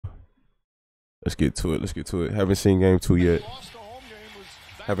Let's get to it. Let's get to it. Haven't seen game 2 yet.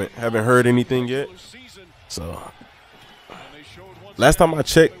 Haven't heard anything yet. So last time I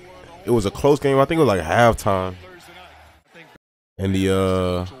checked, it was a close game. I think it was like halftime, and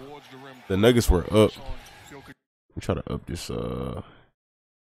the Nuggets were up. We try to up this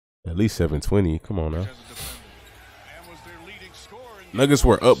at least 720. Come on now. Nuggets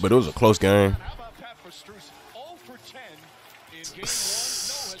were up, but it was a close game.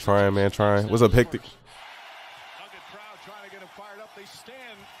 Trying, man, trying. What's up, Hectic?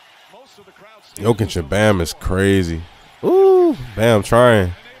 Jokic and Bam is crazy. Ooh, Bam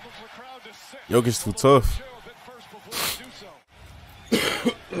trying. Jokic too tough.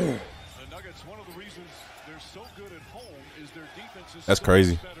 That's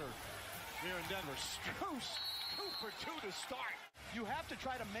crazy.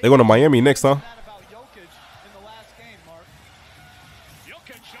 They're going to Miami next, huh?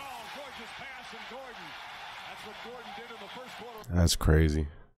 That's crazy.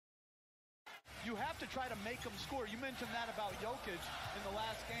 You have to try to make them score. You mentioned that about Jokic in the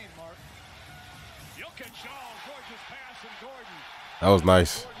last game, Mark. Jokic, gorgeous pass from Gordon. That was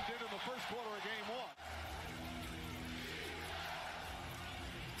nice. Gordon did in the first quarter of game 1.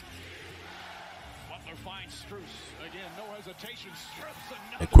 Butler finds Strus. Again, no hesitation. Strus,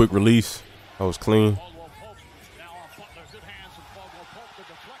 A quick release. That was clean. Now on Butler, good hands from Caldwell Pope to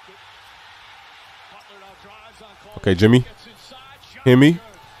deflect it. Butler now drives on Caldwell. Okay, Jimmy. Hear me?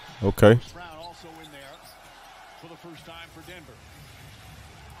 Okay. Brown also in there for the first time for Denver.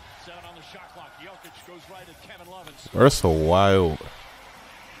 7 on the shot clock. Jokic goes right at Kevin Love. That's so wild.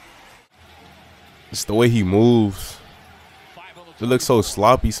 It's the way he moves. It looks so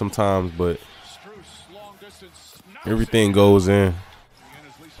sloppy sometimes, but everything goes in.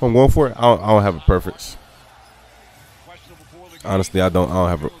 If I'm going for it, I don't have a preference. Honestly, I don't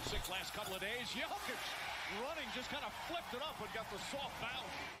have a.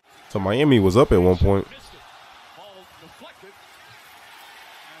 So Miami was up at one point. Ball deflected,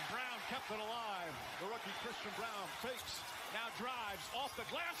 and Brown kept it alive. The rookie Christian Brown fakes, now drives off the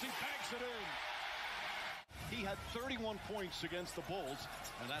glass. He banks it in. He had 31 points against the Bulls,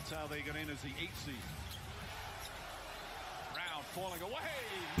 and that's how they got in as the 8th seed. Brown falling away.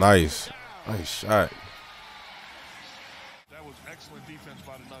 Nice. Nice shot. That was excellent defense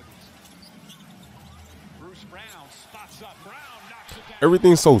by the Nuggets. Bruce Brown spots up. Brown knocks it down.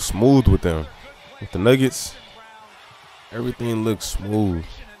 Everything's so smooth with them. With the Nuggets, everything looks smooth.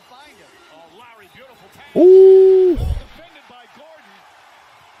 Ooh. Defended by Gordon.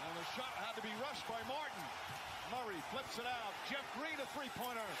 And the shot had to be rushed by Martin. Murray flips it out. Jeff Green, a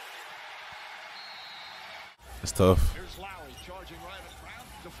three-pointer. It's tough. Here's Lowry charging right at Brown.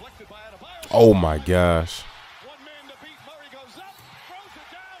 Deflected by Adebayo. Oh my gosh. One man to beat. Murray goes up, throws it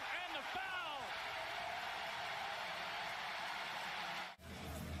down, and the foul.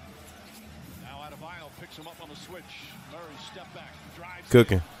 Now Adebayo picks him up on the switch. Murray step back, drives.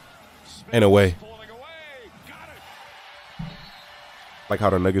 Cooking. In a way. Falling away. Got it. Like how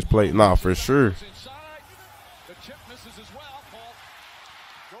the Nuggets play. Nah, for sure. Inside. The chip misses as well. Paul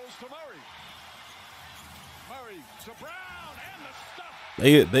goes to Murray. Murray to Brown and the stuff.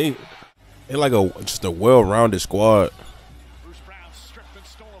 They like just a well-rounded squad. Bruce Brown stripped and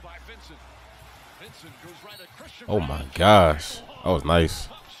stolen by Vincent. Vincent goes right at Christian. Oh Brown. my gosh. That was nice.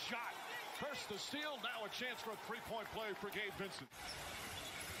 Tough shot. First the steal. Now a chance for a three-point play for Gabe Vincent.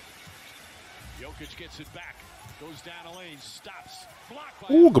 Jokic gets it back. Goes down a lane. Stops. Blocked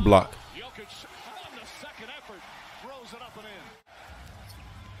by Ooh, good block. Jokic on the second effort. Throws it up and in.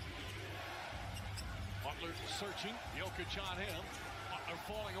 Butler searching. Jokic on him. Butler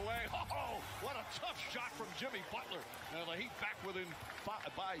falling away. Oh, what a tough shot from Jimmy Butler. Now the Heat back within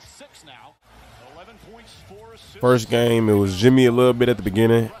by 6 now. 11 points, 4 assists. First game, it was Jimmy a little bit at the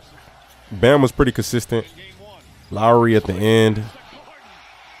beginning. Bam was pretty consistent. Game 1. Lowry at the end.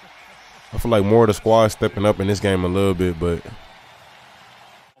 I feel like more of the squad stepping up in this game a little bit, but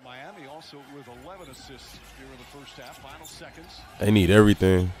Miami also with 11 assists here in the first half. Final seconds. they need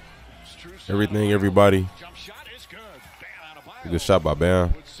everything. Strus Everything, everybody. Jump shot is good. Bam, Adebayo Good shot by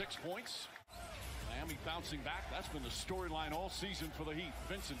Bam. with 6 points. Miami bouncing back. That's been the storyline all season for the Heat.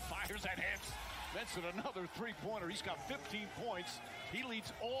 Vincent fires and hits. Vincent another three-pointer. He's got 15 points. He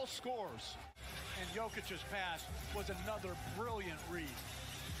leads all scores. And Jokic's pass was another brilliant read.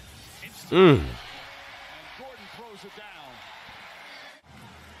 And Gordon throws it down.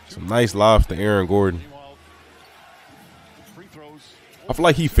 Some nice lobs to Aaron Gordon. Meanwhile, free throws. I feel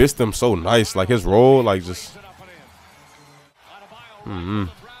like he fits them so nice. Like his role, like just. It up and in. Adebayo,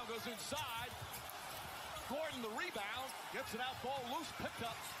 Brown goes inside. Gordon the rebound. Gets it out. Ball loose. Picked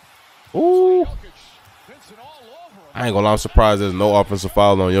up. Ooh. Jokic I ain't gonna lie, I'm surprised there's no offensive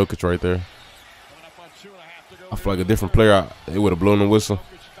foul on Jokic right there. I feel like a different player, they would have blown the whistle.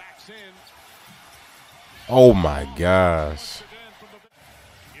 Oh my gosh.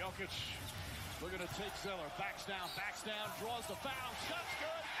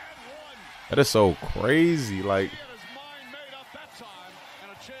 That is so crazy. Like,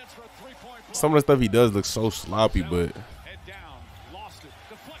 some of the stuff he does looks so sloppy, but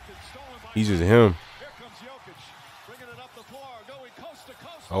he's just him.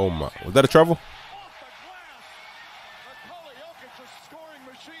 Oh my, was that a travel?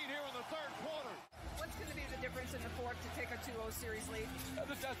 What's going to be the difference in the fourth to take a 2-0 series lead?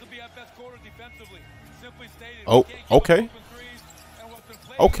 This has to be our best quarter defensively. Simply stated. Oh, okay.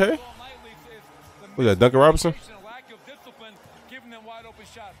 Okay. Was that Duncan Robinson?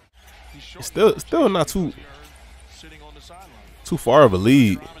 It's still not too far of a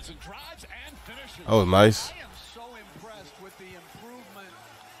lead. That was nice. So impressed with the improvement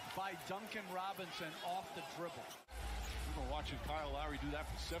by Duncan Robinson off the dribble. We've been watching Kyle Lowry do that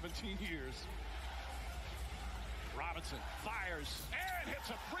for 17 years. Robinson fires and hits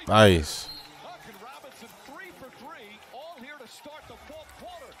a free. Nice. Duncan Robinson 3 for 3, all here to start the fourth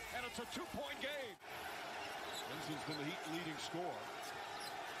quarter, and it's a 2-point game. Vincent's been the Heat leading scorer.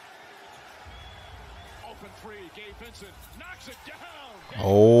 Open three, Gabe Vincent knocks it down.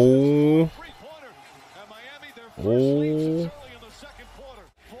 Oh. Three-pointer. And Miami, their first lead since early in the second quarter.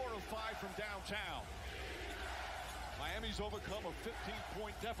 4 of 5 from downtown. Miami's overcome a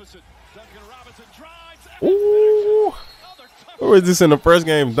 15-point deficit. Duncan Robinson drives. Ooh. Where was this in the first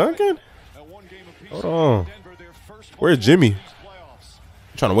game, Duncan? Hold on. Where's Jimmy?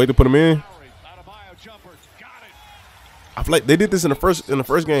 Trying to wait to put him in. I feel like they did this in the first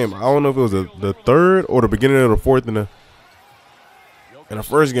game. I don't know if it was the third or the beginning of the fourth in the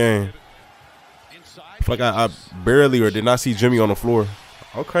first game. I feel like I barely or did not see Jimmy on the floor.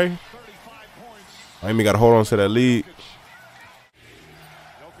 Okay. Miami got to hold on to that lead.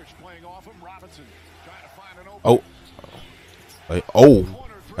 Oh. Like, oh.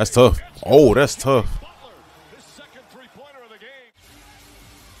 That's tough. Oh, that's tough.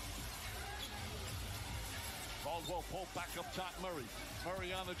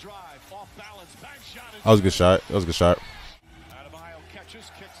 That was a good shot. That was a good shot. Adebayo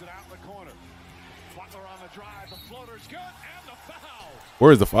catches, kicks it out in the corner. Butler on the drive. The floater's good, and the foul.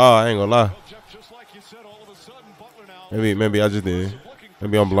 Where's the foul? I ain't gonna lie. Well, Jeff, just like you said, all of a sudden, Butler now. Maybe I just did.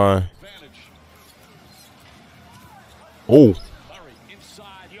 Maybe I'm blind. Oh.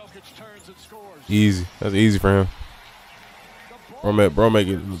 Easy. That's easy for him. Bro, make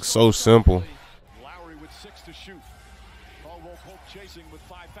it look so simple. Lowry with 6 to shoot. Caldwell Pope chasing with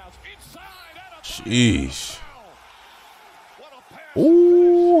 5 fouls. Inside and a Sheesh. what a pass.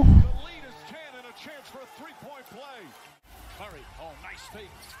 Ooh. The lead is 10 and a chance for a 3-point play. Murray, oh, nice fake.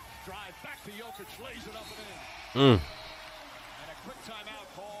 Drive back to Jokic, lays it up and in. And a quick timeout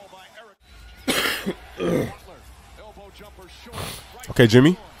call by Eric. Butler, elbow jumper short. Right Okay,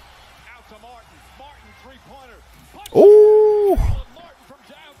 Jimmy. out to Martin. Martin, three-pointer. Ooh. Martin from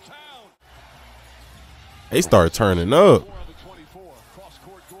downtown. They start turning up. 4 on the 24. Cross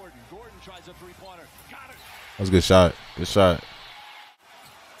court, Gordon. Gordon tries a three-pointer. Got it. That was a good shot. Good shot.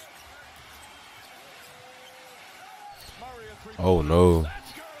 Murray a three-pointer. Oh, no.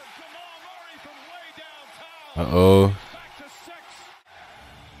 That's good. Jamal Murray from way downtown. Uh-oh. Back to 6.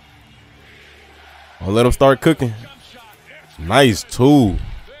 I'll let him start cooking. Jump shot. It's Nice, too. big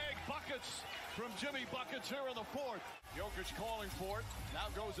buckets from Jimmy Buckets here in the fourth. Jokic calling for it. Now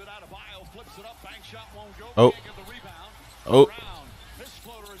goes it out of Bio. Flips it up. Bank shot won't go. Oh. Can't get the rebound. Oh. Brown. His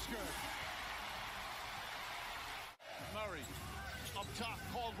floater is good. Murray up top.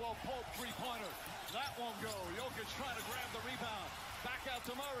 Caldwell Pope three-pointer. That won't go. Jokic trying to grab the rebound. Back out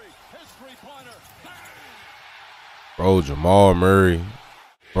to Murray. His three-pointer. Bang! Bro, Jamal Murray.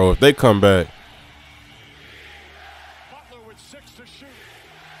 Bro, if they come back. Butler with 6 to shoot.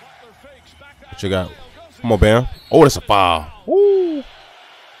 Butler fakes. Back to What you got? Adebayo. Goes Come on, Bam. Oh, that's a foul. Woo. And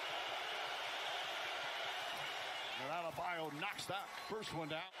Adebayo knocks that first one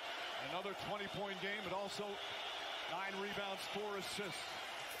down. Another 20-point game, and also 9 rebounds, 4 assists.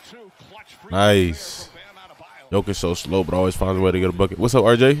 2 clutch free Nice. throws there from Bam Adebayo. Jokic so slow, but always finds a way to get a bucket. What's up,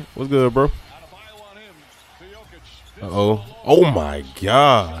 RJ? What's good, bro? Adebayo on him to Jokic. Uh-oh. Oh, my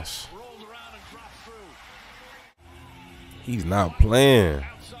gosh. Rolls around and drops through. He's not playing.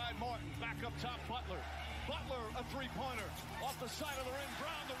 Outside Martin, back up top Butler. Butler a three-pointer off the side of the rim.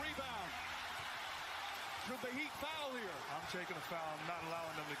 Brown the rebound. Should the Heat foul here? I'm taking a foul. I'm not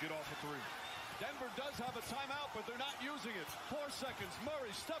allowing them to get off a three. Denver does have a timeout, but they're not using it. 4 seconds.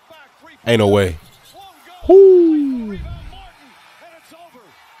 Murray step back. 3 Ain't no way. Won't go. Whoo.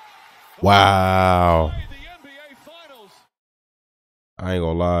 Wow. I ain't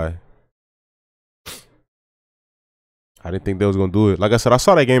gonna lie. I didn't think they was gonna do it. Like I said, I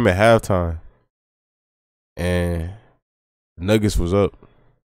saw that game at halftime, and Nuggets was up.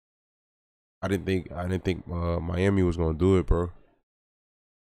 I didn't think Miami was gonna do it, bro.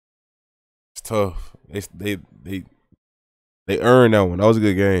 It's tough. They earned that one. That was a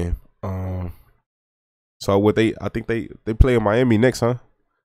good game. So I think they play in Miami next, huh?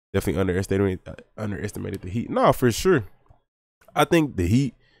 Definitely underestimated the Heat. Nah, for sure. I think the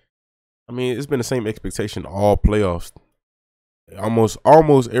Heat. I mean, it's been the same expectation all playoffs.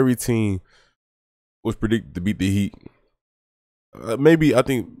 Almost every team was predicted to beat the Heat. Maybe I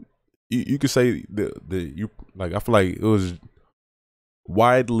think you could say I feel like it was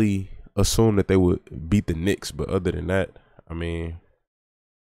widely assumed that they would beat the Knicks, but other than that, I mean,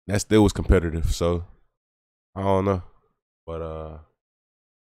 that still was competitive. So I don't know, but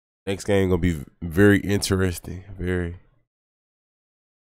next game gonna be very interesting. Very.